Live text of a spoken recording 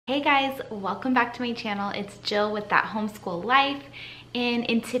Hey guys, welcome back to my channel. It's Jill with That Homeschool Life, and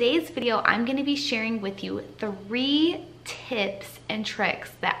in today's video I'm going to be sharing with you 3 tips and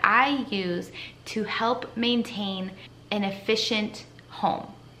tricks that I use to help maintain an efficient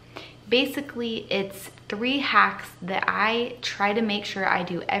home. Basically, it's 3 hacks that I try to make sure I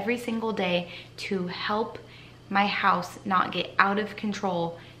do every single day to help my house not get out of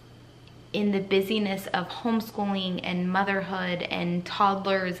control in the busyness of homeschooling and motherhood and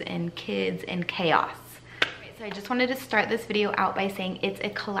toddlers and kids and chaos. So I just wanted to start this video out by saying it's a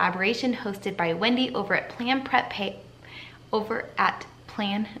collaboration hosted by Wendy over at Plan Prep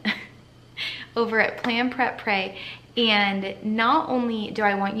Pray. And not only do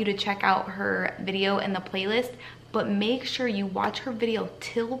I want you to check out her video in the playlist, but make sure you watch her video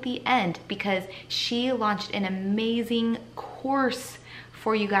till the end because she launched an amazing course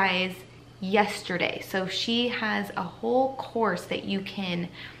for you guys yesterday. So she has a whole course that you can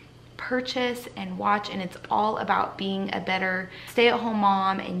purchase and watch, and it's all about being a better stay-at-home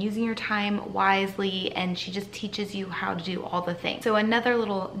mom and using your time wisely, and she just teaches you how to do all the things. So another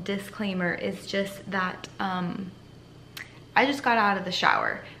little disclaimer is just that I just got out of the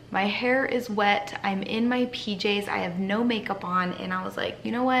shower. My hair is wet, I'm in my PJs, I have no makeup on, and I was like,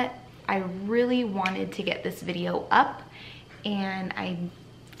 you know what? I really wanted to get this video up and I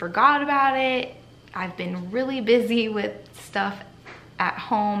forgot about it. I've been really busy with stuff at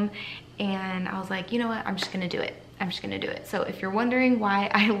home and I was like, you know what, I'm just gonna do it. I'm just gonna do it. So if you're wondering why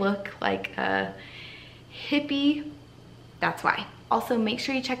I look like a hippie, that's why. Also, make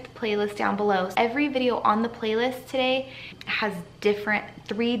sure you check the playlist down below. Every video on the playlist today has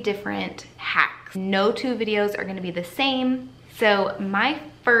 3 different hacks. No 2 videos are gonna be the same. So my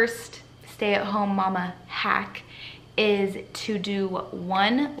first stay-at-home mama hack is to do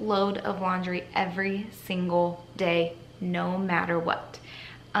 1 load of laundry every single day, no matter what.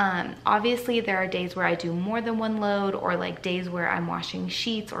 Obviously there are days where I do more than 1 load, or like days where I'm washing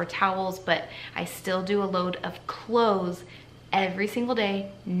sheets or towels, but I still do a load of clothes every single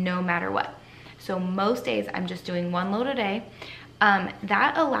day, no matter what. So most days I'm just doing 1 load a day.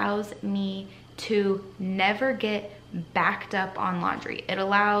 That allows me to never get backed up on laundry. It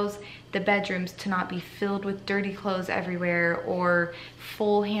allows the bedrooms to not be filled with dirty clothes everywhere or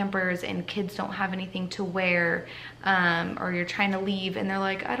full hampers and kids don't have anything to wear, or you're trying to leave and they're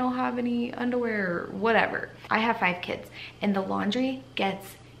like, I don't have any underwear, whatever. I have 5 kids and the laundry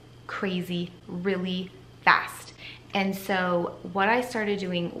gets crazy really fast. And so what I started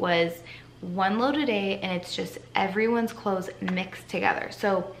doing was 1 load a day, and it's just everyone's clothes mixed together.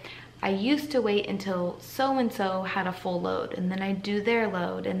 So I used to wait until so-and-so had a full load and then I'd do their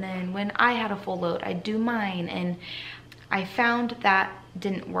load, and then when I had a full load I'd do mine, and I found that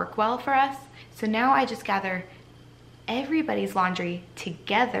didn't work well for us. So now I just gather everybody's laundry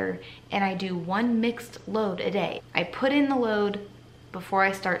together and I do 1 mixed load a day. I put in the load before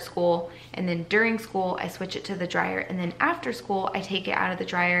I start school, and then during school I switch it to the dryer, and then after school I take it out of the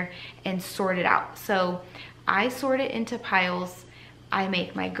dryer and sort it out. So I sort it into piles. I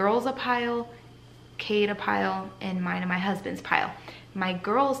make my girls a pile, Kate a pile, and mine and my husband's pile. My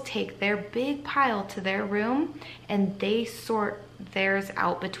girls take their big pile to their room and they sort theirs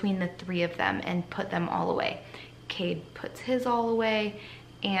out between the 3 of them and put them all away. Kate puts his all away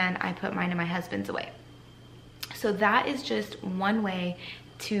and I put mine and my husband's away. So that is just one way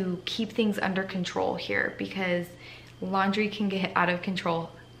to keep things under control here, because laundry can get out of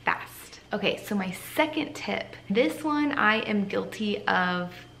control fast. Okay, so my second tip, this one I am guilty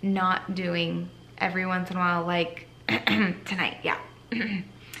of not doing every once in a while, like tonight, yeah.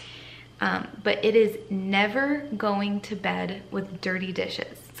 But it is never going to bed with dirty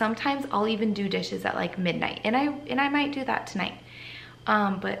dishes. Sometimes I'll even do dishes at like midnight, and I might do that tonight.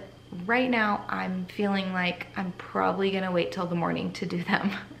 But right now I'm feeling like I'm probably gonna wait till the morning to do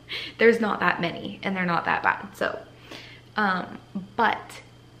them. There's not that many and they're not that bad. So, but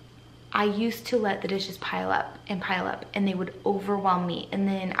I used to let the dishes pile up and they would overwhelm me, and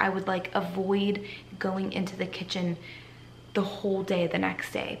then I would like avoid going into the kitchen the whole day the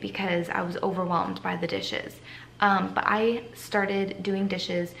next day because I was overwhelmed by the dishes. But I started doing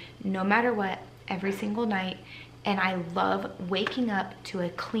dishes no matter what every single night, and I love waking up to a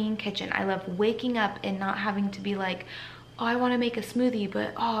clean kitchen. I love waking up and not having to be like, oh, I want to make a smoothie,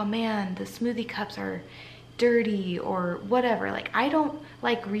 but oh man, the smoothie cups are dirty or whatever. Like, I don't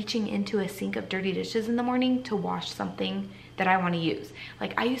like reaching into a sink of dirty dishes in the morning to wash something that I want to use.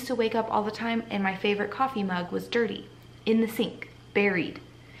 Like, I used to wake up all the time and my favorite coffee mug was dirty in the sink, buried.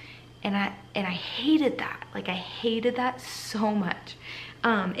 And I hated that. Like, I hated that so much.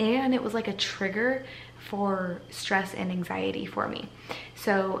 And it was like a trigger for stress and anxiety for me.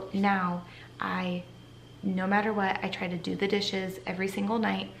 So now no matter what, I try to do the dishes every single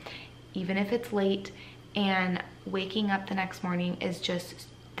night, even if it's late, and waking up the next morning is just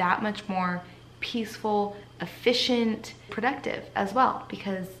that much more peaceful, efficient, productive as well,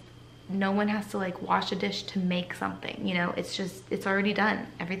 because no one has to like wash a dish to make something, you know, it's already done.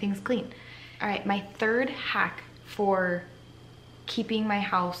 Everything's clean. All right, my third hack for keeping my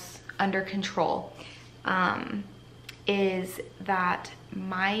house under control is that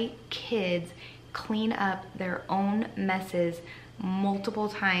my kids clean up their own messes multiple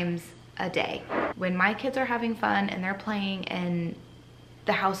times a day. When my kids are having fun and they're playing and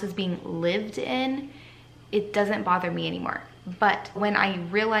the house is being lived in, it doesn't bother me anymore. But when I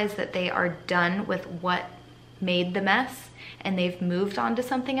realize that they are done with what made the mess and they've moved on to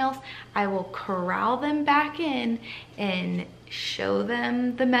something else, I will corral them back in and show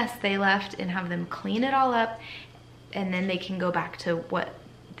them the mess they left and have them clean it all up, and then they can go back to what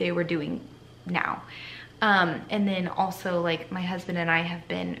they were doing now. And then also, like, my husband and I have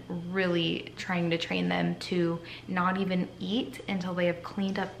been really trying to train them to not even eat until they have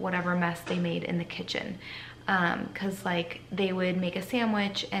cleaned up whatever mess they made in the kitchen. Cause like they would make a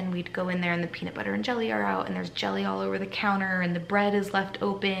sandwich and we'd go in there and the peanut butter and jelly are out and there's jelly all over the counter and the bread is left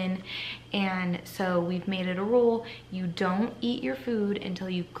open. And so we've made it a rule, you don't eat your food until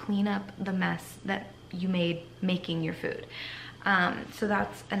you clean up the mess that you made making your food. So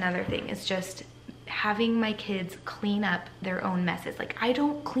that's another thing, is just having my kids clean up their own messes. Like, I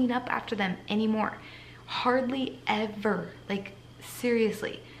don't clean up after them anymore. Hardly ever. Like,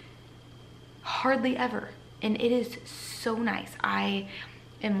 seriously. Hardly ever. And it is so nice. I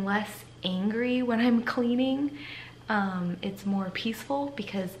am less angry when I'm cleaning. It's more peaceful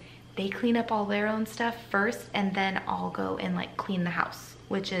because they clean up all their own stuff first, and then I'll go and like clean the house,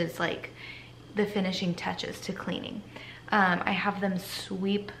 which is like the finishing touches to cleaning. I have them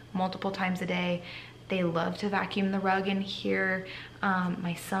sweep multiple times a day. They love to vacuum the rug in here.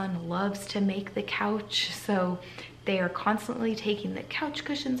 My son loves to make the couch, so they are constantly taking the couch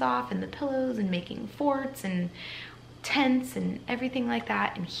cushions off and the pillows and making forts and tents and everything like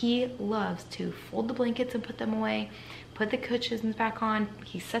that. And he loves to fold the blankets and put them away, put the cushions back on.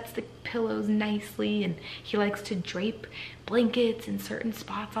 He sets the pillows nicely, and he likes to drape blankets in certain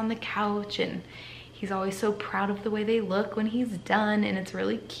spots on the couch, and he's always so proud of the way they look when he's done, and it's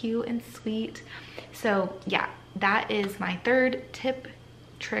really cute and sweet. So yeah, that is my third tip,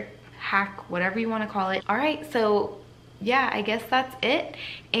 trick, hack, whatever you want to call it. All right, so yeah, I guess that's it.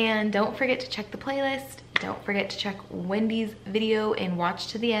 And don't forget to check the playlist. Don't forget to check Wendy's video and watch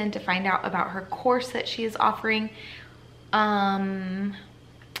to the end to find out about her course that she is offering.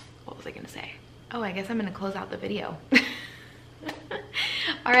 What was I gonna say? Oh, I guess I'm gonna close out the video.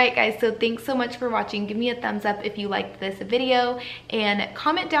 All right, guys, so thanks so much for watching. Give me a thumbs up if you liked this video, and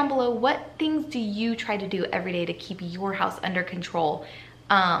comment down below, what things do you try to do every day to keep your house under control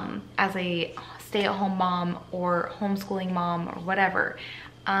as a stay-at-home mom or homeschooling mom or whatever.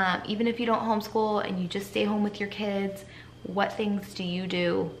 Even if you don't homeschool and you just stay home with your kids, what things do you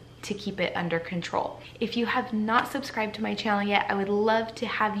do to keep it under control? If you have not subscribed to my channel yet, I would love to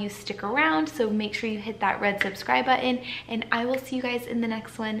have you stick around, so make sure you hit that red subscribe button, and I will see you guys in the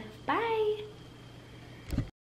next one. Bye.